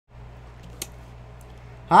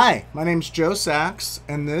Hi, my name's Joe Sachs,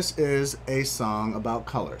 and this is a song about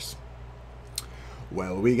colors.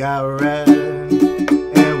 Well, we got red,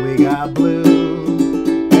 and we got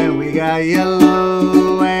blue, and we got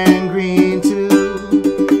yellow and green too.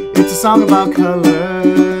 It's a song about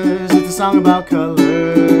colors, it's a song about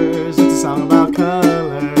colors, it's a song about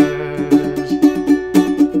colors.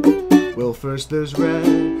 Well, first there's red.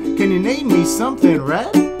 Can you name me something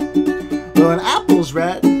red? Well, an apple's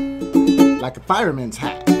red, like a fireman's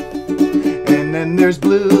hat. And then there's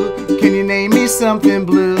blue. Can you name me something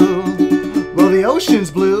blue? Well, the ocean's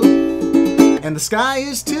blue, and the sky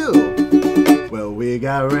is too. Well, we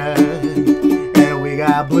got red, and we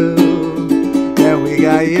got blue, and we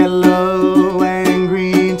got yellow and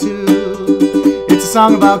green too. It's a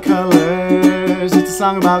song about colors, it's a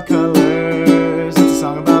song about colors, it's a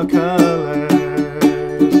song about colors.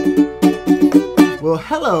 Well,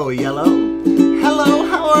 hello, yellow. Hello,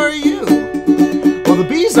 how are you? Well, the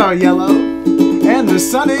bees are yellow, and the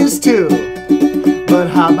sun is too. But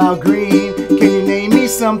how about green? Can you name me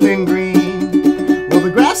something green? Well,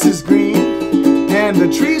 the grass is green, and the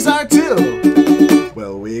trees are too.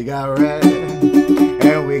 Well, we got red,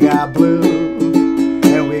 and we got blue,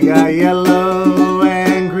 and we got yellow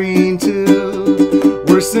and green too.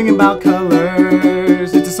 We're singing about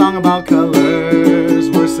colors, it's a song about colors.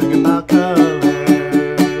 We're singing about colors.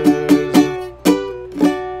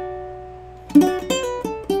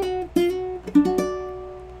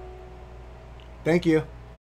 Thank you.